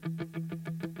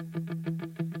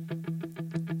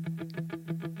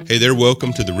Hey there,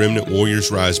 welcome to the Remnant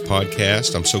Warriors Rise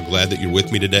podcast. I'm so glad that you're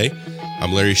with me today.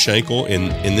 I'm Larry Schenkel,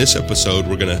 and in this episode,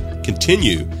 we're going to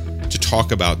continue to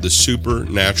talk about the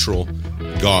supernatural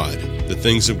God, the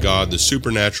things of God, the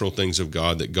supernatural things of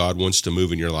God that God wants to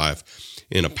move in your life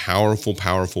in a powerful,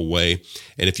 powerful way.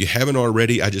 And if you haven't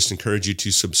already, I just encourage you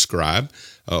to subscribe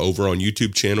over on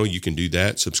YouTube channel. You can do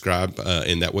that, subscribe,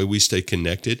 and that way we stay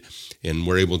connected and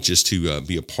we're able just to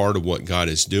be a part of what God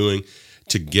is doing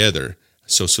together.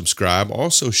 So subscribe.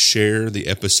 Also share the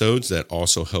episodes. That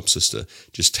also helps us to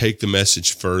just take the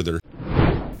message further.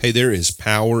 Hey, there is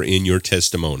power in your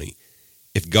testimony.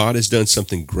 If God has done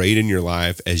something great in your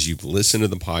life as you've listened to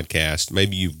the podcast,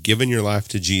 maybe you've given your life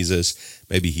to Jesus,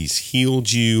 maybe he's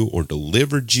healed you or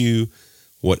delivered you,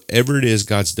 whatever it is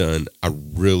God's done, I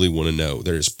really want to know.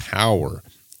 There is power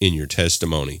in your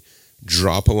testimony.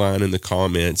 Drop a line in the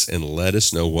comments and let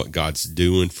us know what God's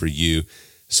doing for you,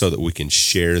 so that we can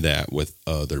share that with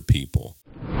other people.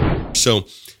 So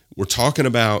we're talking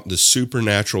about the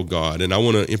supernatural God, and I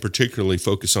want to in particularly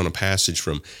focus on a passage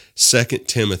from 2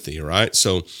 Timothy, all right?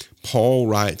 So Paul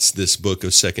writes this book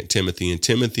of 2 Timothy, and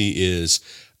Timothy is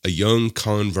a young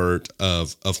convert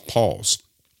of Paul's.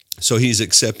 So he's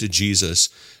accepted Jesus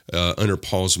under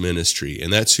Paul's ministry,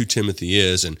 and that's who Timothy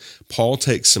is. And Paul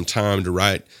takes some time to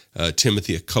write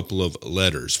Timothy a couple of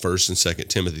letters, 1st and 2nd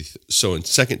Timothy. So in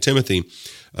 2 Timothy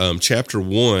chapter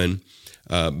 1,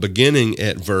 beginning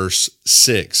at verse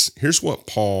 6, here's what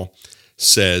Paul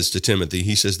says to Timothy.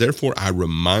 He says, "Therefore I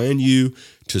remind you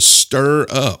to stir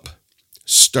up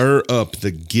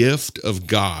the gift of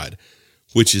God,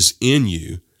 which is in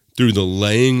you through the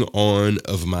laying on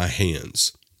of my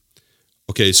hands."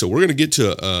 Okay, so we're going to get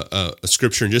to a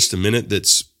scripture in just a minute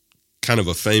that's kind of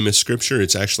a famous scripture.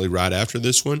 It's actually right after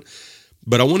this one.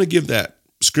 But I want to give that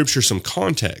scripture some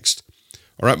context,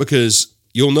 all right? Because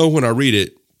you'll know when I read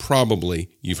it, probably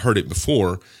you've heard it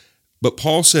before. But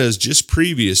Paul says just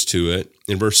previous to it,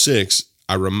 in verse 6,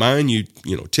 I remind you,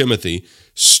 Timothy,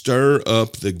 stir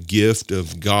up the gift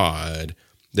of God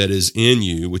that is in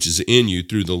you, which is in you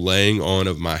through the laying on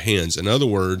of my hands. In other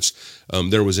words,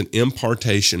 there was an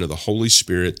impartation of the Holy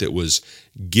Spirit that was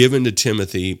given to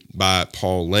Timothy by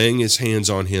Paul laying his hands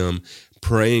on him,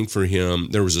 praying for him.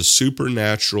 There was a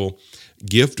supernatural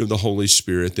gift of the Holy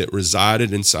Spirit that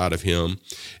resided inside of him,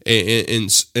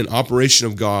 and an operation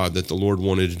of God that the Lord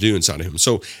wanted to do inside of him.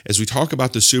 So as we talk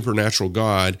about the supernatural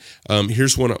God,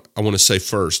 here's what I want to say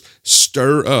first.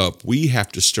 Stir up. We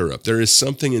have to stir up. There is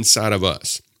something inside of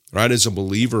us, right? As a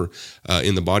believer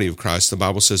in the body of Christ, the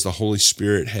Bible says the Holy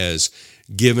Spirit has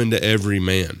given to every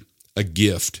man a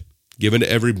gift, given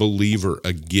to every believer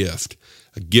a gift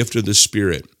of the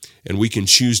Spirit. And we can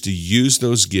choose to use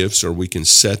those gifts or we can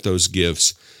set those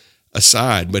gifts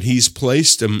aside. But he's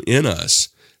placed them in us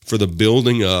for the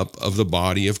building up of the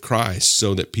body of Christ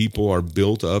so that people are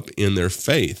built up in their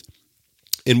faith.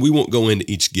 And we won't go into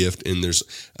each gift, and there's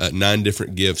 9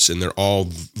 different gifts, and they're all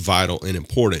vital and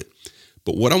important.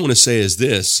 But what I want to say is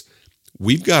this: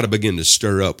 we've got to begin to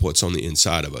stir up what's on the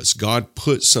inside of us. God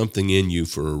put something in you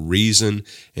for a reason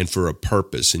and for a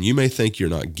purpose. And you may think you're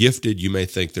not gifted. You may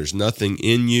think there's nothing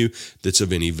in you that's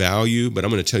of any value. But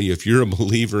I'm going to tell you, if you're a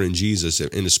believer in Jesus,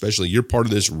 and especially you're part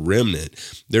of this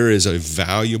remnant, there is a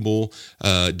valuable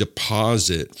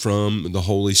deposit from the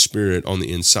Holy Spirit on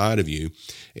the inside of you.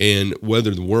 And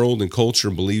whether the world and culture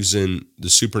believes in the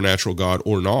supernatural God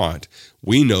or not,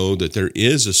 we know that there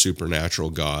is a supernatural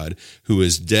God who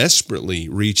is desperately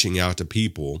reaching out to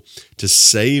people to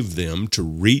save them, to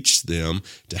reach them,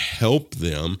 to help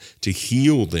them, to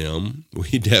heal them.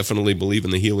 We definitely believe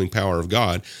in the healing power of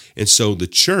God. And so the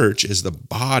church is the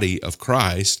body of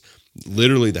Christ,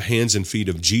 literally the hands and feet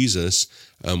of Jesus.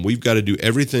 We've got to do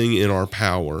everything in our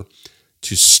power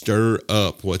to stir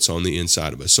up what's on the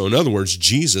inside of us. So in other words,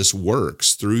 Jesus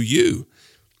works through you.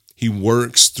 He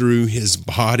works through his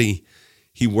body.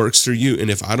 He works through you.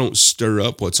 And if I don't stir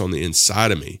up what's on the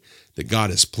inside of me that God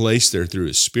has placed there through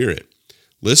his Spirit,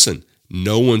 listen,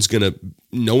 no one's going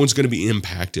to be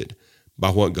impacted by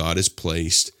what God has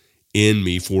placed in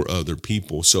me for other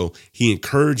people. So he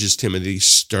encourages Timothy,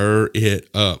 stir it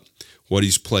up, what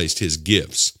he's placed, his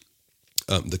gifts,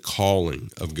 the calling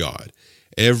of God.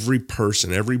 Every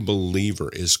person, every believer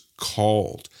is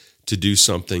called to do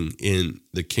something in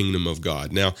the kingdom of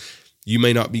God. Now, you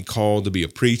may not be called to be a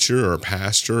preacher or a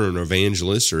pastor or an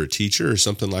evangelist or a teacher or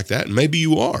something like that, and maybe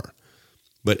you are,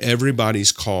 but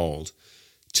everybody's called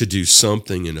to do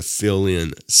something and to fill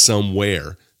in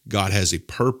somewhere. God has a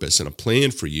purpose and a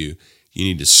plan for you. You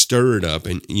need to stir it up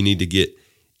and you need to get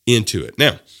into it.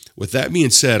 Now, with that being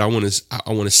said, I want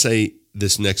to say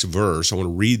this next verse. I want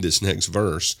to read this next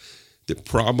verse that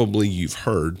probably you've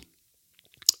heard.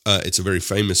 It's a very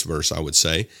famous verse, I would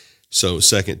say. So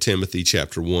 2 Timothy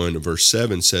chapter 1, verse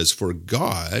 7 says, "For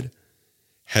God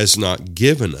has not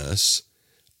given us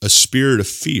a spirit of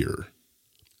fear,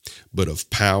 but of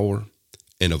power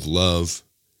and of love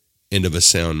and of a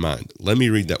sound mind." Let me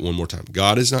read that one more time.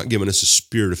 God has not given us a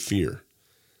spirit of fear,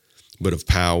 but of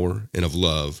power and of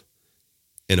love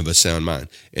and of a sound mind.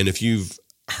 And if you've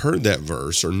heard that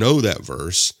verse or know that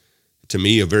verse, to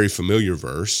me, a very familiar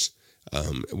verse,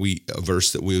 a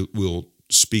verse that we'll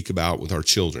speak about with our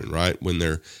children, right, when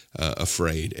they're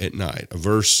afraid at night. A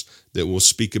verse that we'll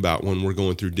speak about when we're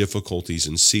going through difficulties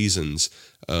and seasons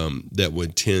that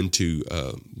would tend to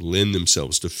lend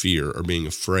themselves to fear or being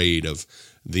afraid of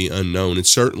the unknown. And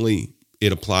certainly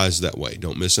it applies that way.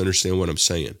 Don't misunderstand what I'm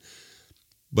saying.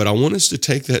 But I want us to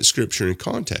take that scripture in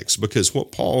context, because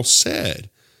what Paul said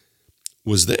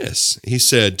was this. He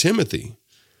said, Timothy,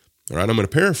 all right, I'm going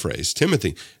to paraphrase.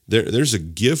 Timothy, there's a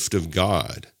gift of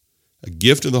God, a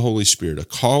gift of the Holy Spirit, a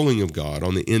calling of God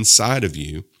on the inside of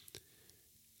you.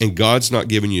 And God's not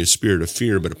giving you a spirit of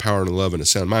fear, but a power and a love and a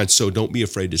sound mind. So don't be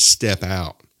afraid to step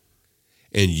out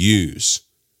and use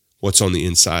what's on the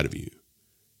inside of you.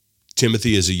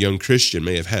 Timothy, as a young Christian,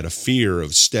 may have had a fear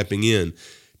of stepping in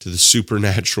to the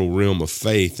supernatural realm of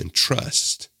faith and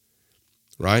trust,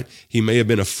 right? He may have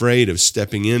been afraid of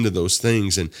stepping into those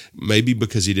things, and maybe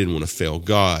because he didn't want to fail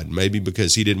God, maybe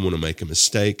because he didn't want to make a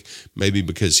mistake, maybe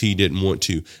because he didn't want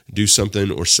to do something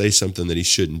or say something that he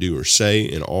shouldn't do or say,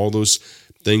 and all those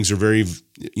things are very,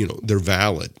 they're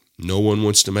valid. No one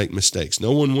wants to make mistakes.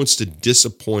 No one wants to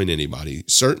disappoint anybody.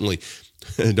 Certainly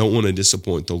don't want to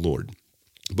disappoint the Lord.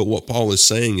 But what Paul is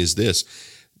saying is this: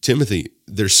 Timothy,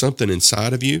 there's something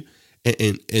inside of you,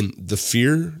 and the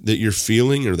fear that you're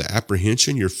feeling or the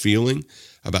apprehension you're feeling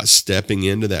about stepping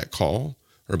into that call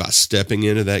or about stepping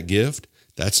into that gift,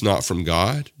 that's not from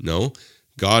God. No,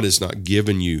 God has not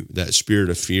given you that spirit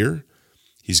of fear.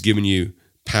 He's given you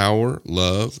power,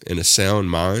 love, and a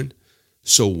sound mind.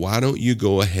 So why don't you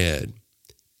go ahead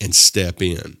and step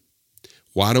in?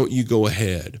 Why don't you go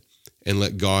ahead and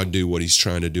let God do what he's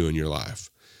trying to do in your life?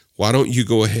 Why don't you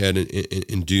go ahead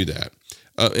and do that?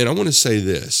 And I want to say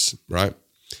this, right?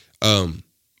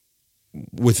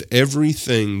 With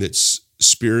everything that's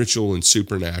spiritual and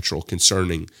supernatural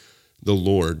concerning the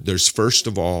Lord, there's first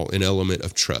of all an element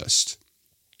of trust.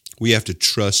 We have to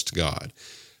trust God,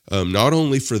 not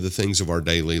only for the things of our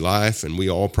daily life, and we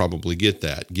all probably get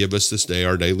that. Give us this day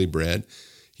our daily bread.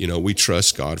 We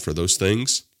trust God for those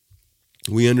things.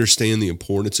 We understand the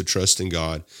importance of trusting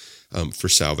God for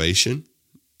salvation.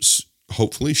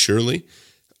 Hopefully, surely,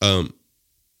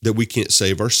 that we can't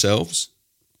save ourselves,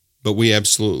 but we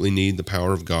absolutely need the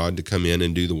power of God to come in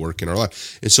and do the work in our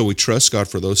life. And so we trust God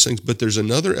for those things. But there's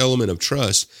another element of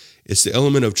trust. It's the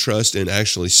element of trust in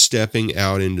actually stepping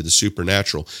out into the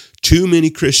supernatural. Too many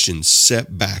Christians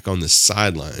sit back on the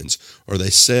sidelines, or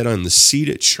they sit on the seat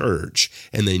at church,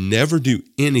 and they never do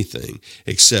anything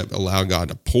except allow God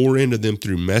to pour into them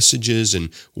through messages and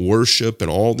worship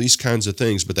and all these kinds of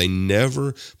things, but they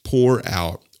never pour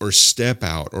out or step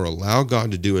out or allow God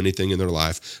to do anything in their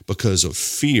life because of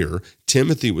fear.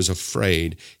 Timothy was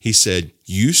afraid. He said,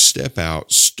 you step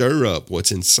out, stir up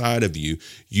what's inside of you.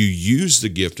 You use the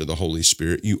gift of the Holy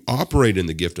Spirit. You operate in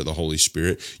the gift of the Holy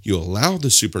Spirit. You allow the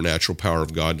supernatural power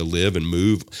of God to live and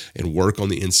move and work on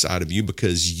the inside of you,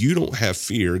 because you don't have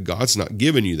fear. God's not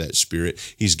giving you that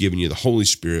spirit. He's giving you the Holy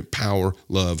Spirit, power,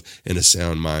 love, and a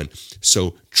sound mind.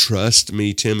 So trust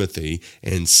me, Timothy,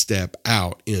 and step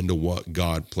out into what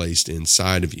God placed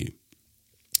inside of you.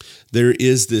 There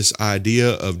is this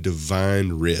idea of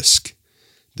divine risk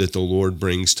that the Lord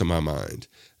brings to my mind.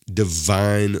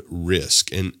 Divine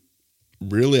risk. And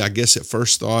really, I guess at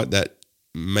first thought, that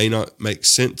may not make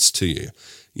sense to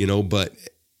you, but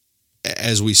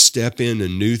as we step into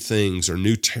new things or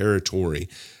new territory,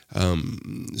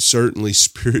 certainly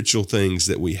spiritual things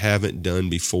that we haven't done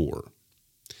before,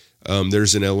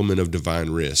 there's an element of divine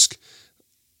risk.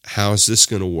 How is this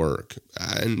going to work?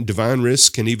 And divine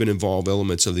risk can even involve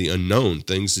elements of the unknown,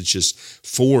 things that's just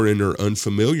foreign or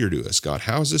unfamiliar to us. God,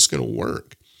 how is this going to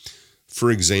work? For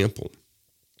example,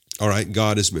 all right,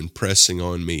 God has been pressing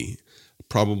on me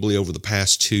probably over the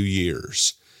past 2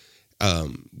 years,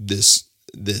 this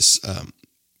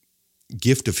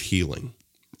gift of healing.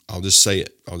 I'll just say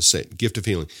it, gift of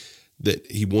healing, that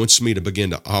he wants me to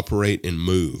begin to operate and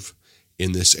move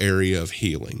in this area of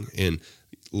healing and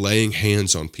laying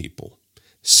hands on people,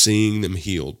 seeing them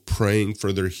healed, praying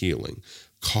for their healing,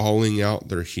 calling out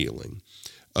their healing,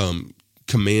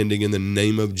 commanding in the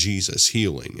name of Jesus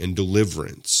healing and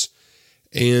deliverance.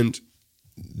 And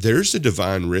there's a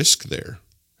divine risk there.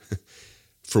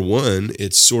 For one,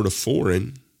 it's sort of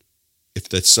foreign. If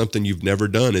that's something you've never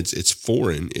done, it's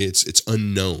foreign. It's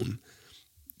unknown.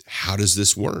 How does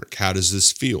this work? How does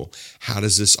this feel? How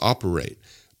does this operate?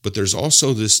 But there's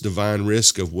also this divine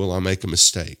risk of, will I make a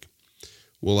mistake?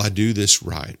 Will I do this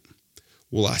right?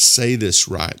 Will I say this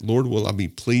right? Lord, will I be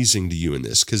pleasing to you in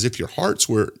this? Because if your heart's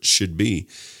where it should be,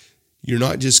 you're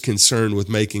not just concerned with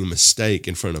making a mistake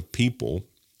in front of people.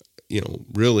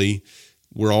 Really,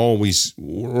 we're all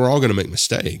going to make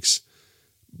mistakes,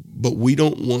 but we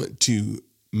don't want to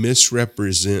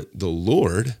misrepresent the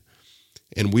Lord,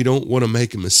 and we don't want to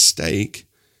make a mistake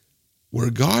where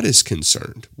God is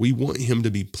concerned. We want him to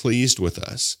be pleased with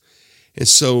us. And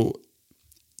so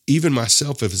even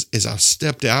myself, as I've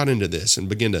stepped out into this and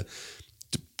begin to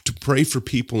pray for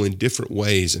people in different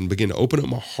ways and begin to open up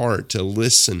my heart to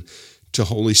listen to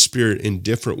Holy Spirit in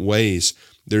different ways,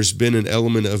 there's been an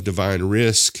element of divine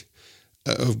risk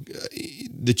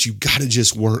that you've got to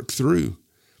just work through,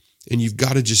 and you've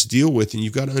got to just deal with, and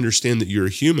you've got to understand that you're a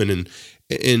human, and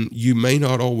you may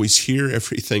not always hear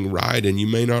everything right, and you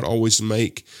may not always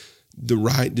make the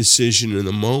right decision in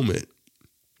the moment.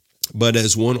 But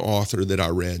as one author that I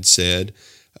read said,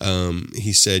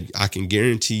 he said, I can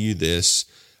guarantee you this,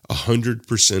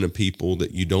 100% of people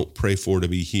that you don't pray for to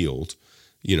be healed,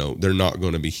 they're not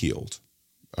going to be healed.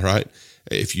 All right?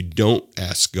 If you don't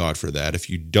ask God for that, if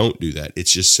you don't do that,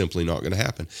 it's just simply not going to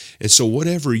happen. And so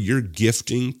whatever your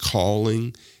gifting,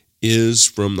 calling is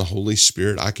from the Holy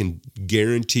Spirit, I can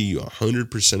guarantee you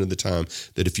 100% of the time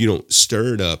that if you don't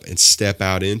stir it up and step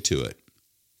out into it,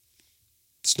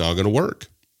 it's not going to work.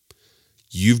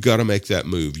 You've got to make that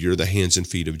move. You're the hands and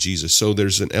feet of Jesus. So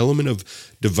there's an element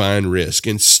of divine risk,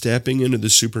 and stepping into the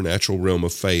supernatural realm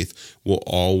of faith will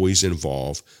always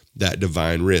involve that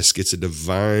divine risk. It's a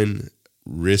divine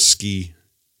risky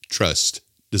trust.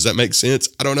 Does that make sense?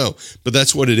 I don't know, but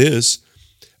that's what it is.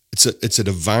 It's a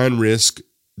divine risk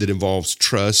that involves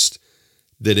trust,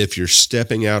 that if you're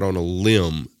stepping out on a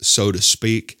limb, so to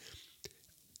speak,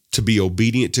 to be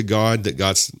obedient to God,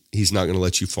 that he's not going to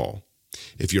let you fall.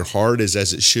 If your heart is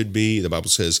as it should be, the Bible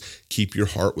says, keep your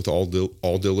heart with all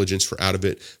diligence, for out of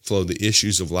it flow the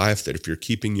issues of life. That if you're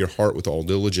keeping your heart with all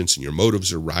diligence and your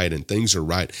motives are right and things are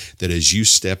right, that as you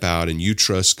step out and you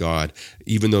trust God,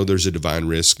 even though there's a divine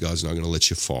risk, God's not going to let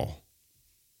you fall.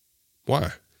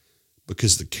 Why?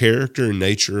 Because the character and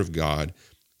nature of God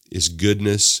is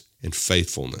goodness and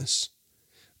faithfulness.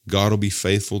 God will be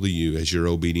faithful to you as you're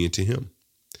obedient to him.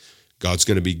 God's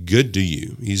going to be good to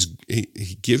you.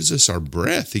 He gives us our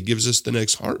breath. He gives us the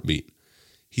next heartbeat.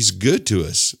 He's good to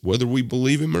us, whether we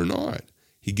believe him or not.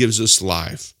 He gives us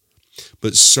life.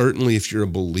 But certainly if you're a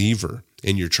believer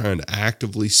and you're trying to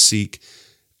actively seek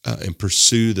and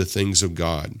pursue the things of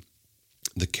God,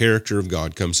 the character of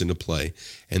God comes into play.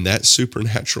 And that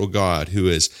supernatural God who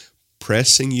is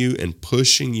pressing you and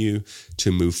pushing you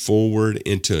to move forward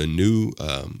into a new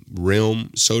realm,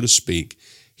 so to speak,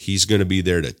 he's going to be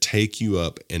there to take you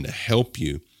up and to help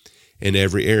you in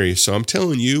every area. So I'm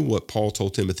telling you what Paul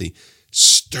told Timothy,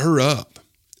 stir up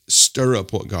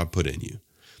what God put in you.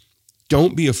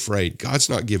 Don't be afraid. God's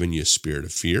not giving you a spirit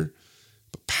of fear,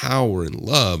 but power and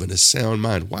love and a sound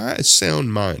mind. Why a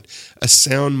sound mind? A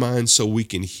sound mind so we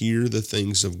can hear the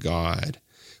things of God.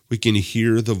 We can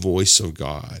hear the voice of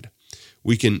God.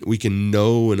 We can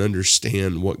know and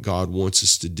understand what God wants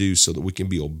us to do so that we can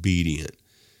be obedient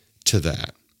to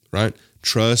that. Right?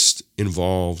 Trust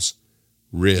involves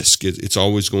risk. It's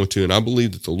always going to. And I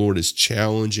believe that the Lord is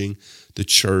challenging the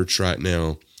church right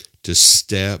now to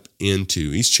step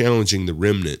into. He's challenging the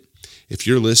remnant. If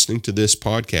you're listening to this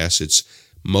podcast, it's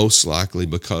most likely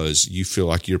because you feel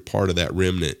like you're part of that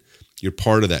remnant. You're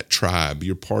part of that tribe.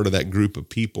 You're part of that group of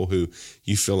people who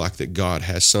you feel like that God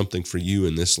has something for you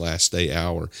in this last day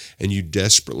hour. And you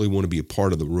desperately want to be a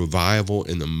part of the revival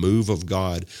and the move of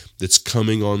God that's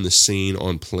coming on the scene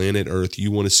on planet Earth. You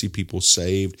want to see people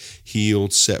saved,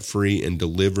 healed, set free, and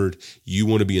delivered. You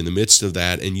want to be in the midst of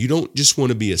that. And you don't just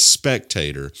want to be a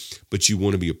spectator, but you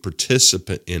want to be a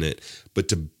participant in it. But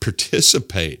to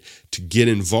participate, to get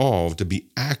involved, to be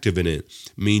active in it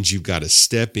means you've got to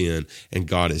step in, and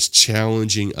God is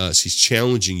challenging us. He's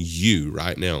challenging you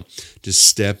right now to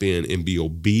step in and be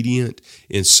obedient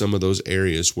in some of those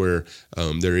areas where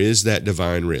there is that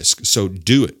divine risk. So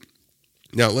do it.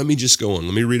 Now, let me just go on.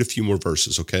 Let me read a few more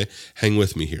verses, okay? Hang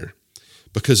with me here.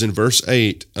 Because in verse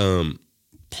 8,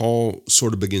 Paul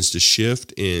sort of begins to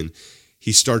shift, and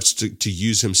he starts to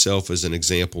use himself as an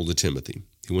example to Timothy.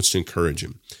 He wants to encourage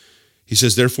him. He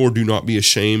says, therefore, do not be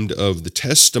ashamed of the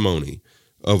testimony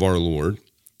of our Lord,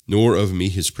 nor of me,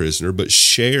 his prisoner, but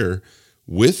share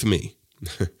with me.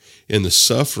 in the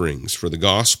sufferings for the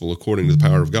gospel according to the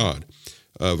power of God.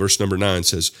 Verse number 9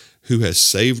 says, who has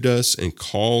saved us and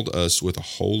called us with a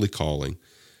holy calling,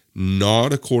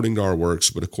 not according to our works,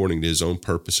 but according to his own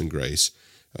purpose and grace,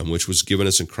 which was given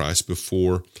us in Christ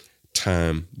before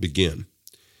time began.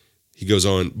 He goes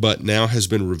on, but now has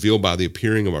been revealed by the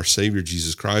appearing of our Savior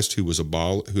Jesus Christ, who has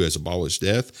abolished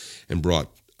death and brought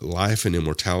life and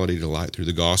immortality to light through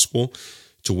the gospel,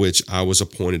 to which I was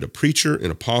appointed a preacher,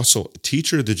 an apostle, a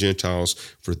teacher of the Gentiles.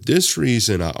 For this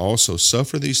reason I also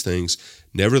suffer these things.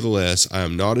 Nevertheless, I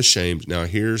am not ashamed. Now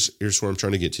here's where I'm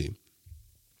trying to get to.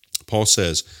 Paul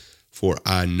says, for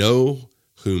I know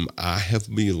whom I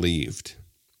have believed,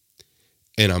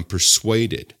 and I'm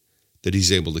persuaded that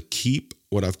he's able to keep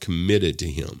what I've committed to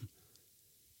him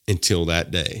until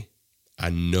that day. I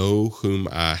know whom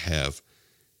I have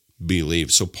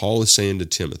believed. So Paul is saying to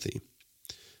Timothy,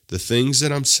 the things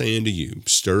that I'm saying to you,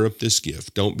 stir up this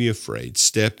gift. Don't be afraid.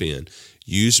 Step in.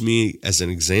 Use me as an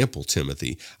example,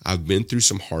 Timothy. I've been through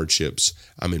some hardships.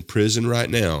 I'm in prison right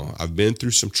now. I've been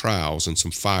through some trials and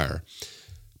some fire,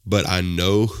 but I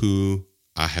know who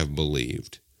I have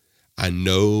believed. I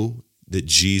know that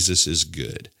Jesus is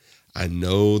good. I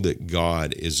know that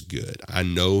God is good. I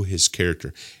know his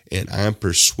character, and I'm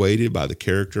persuaded by the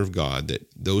character of God that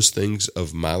those things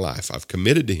of my life I've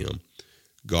committed to him,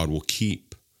 God will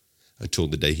keep until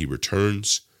the day he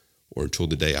returns or until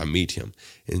the day I meet him.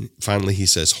 And finally, he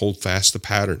says, hold fast the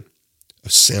pattern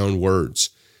of sound words,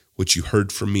 which you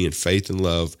heard from me in faith and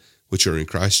love, which are in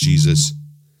Christ Jesus.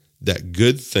 That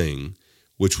good thing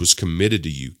which was committed to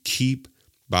you, keep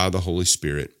by the Holy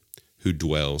Spirit who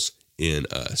dwells in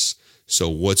us. So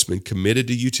what's been committed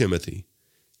to you, Timothy,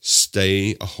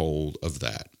 stay a hold of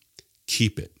that.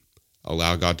 Keep it.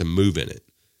 Allow God to move in it.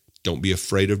 Don't be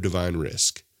afraid of divine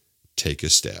risk. Take a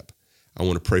step. I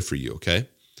want to pray for you, okay?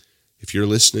 If you're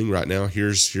listening right now,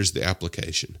 here's the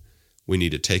application. We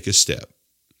need to take a step.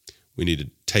 We need to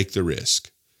take the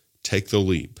risk. Take the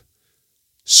leap.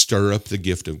 Stir up the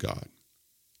gift of God.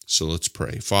 So let's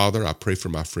pray. Father, I pray for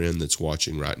my friend that's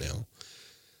watching right now.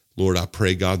 Lord, I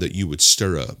pray, God, that you would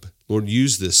stir up. Lord,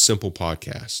 use this simple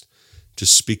podcast to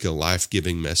speak a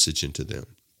life-giving message into them.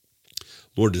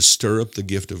 Lord, to stir up the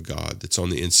gift of God that's on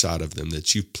the inside of them,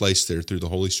 that you've placed there through the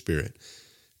Holy Spirit.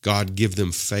 God, give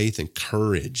them faith and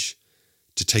courage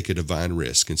to take a divine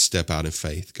risk and step out in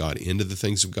faith, God, into the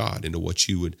things of God, into what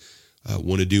you would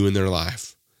want to do in their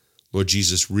life. Lord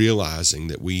Jesus, realizing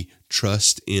that we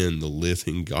trust in the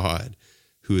living God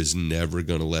who is never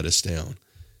going to let us down.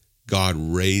 God,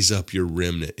 raise up your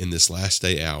remnant in this last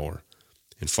day hour.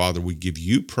 And Father, we give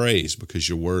you praise because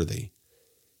you're worthy.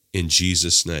 In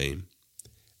Jesus' name,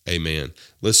 amen.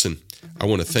 Listen, I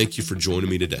want to thank you for joining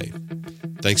me today.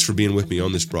 Thanks for being with me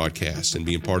on this broadcast and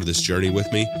being part of this journey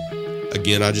with me.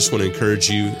 Again, I just want to encourage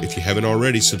you, if you haven't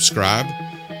already, subscribe.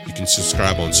 You can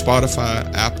subscribe on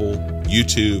Spotify, Apple,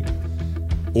 YouTube,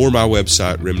 or my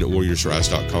website,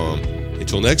 remnantwarriorsrise.com.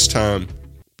 Until next time,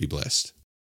 be blessed.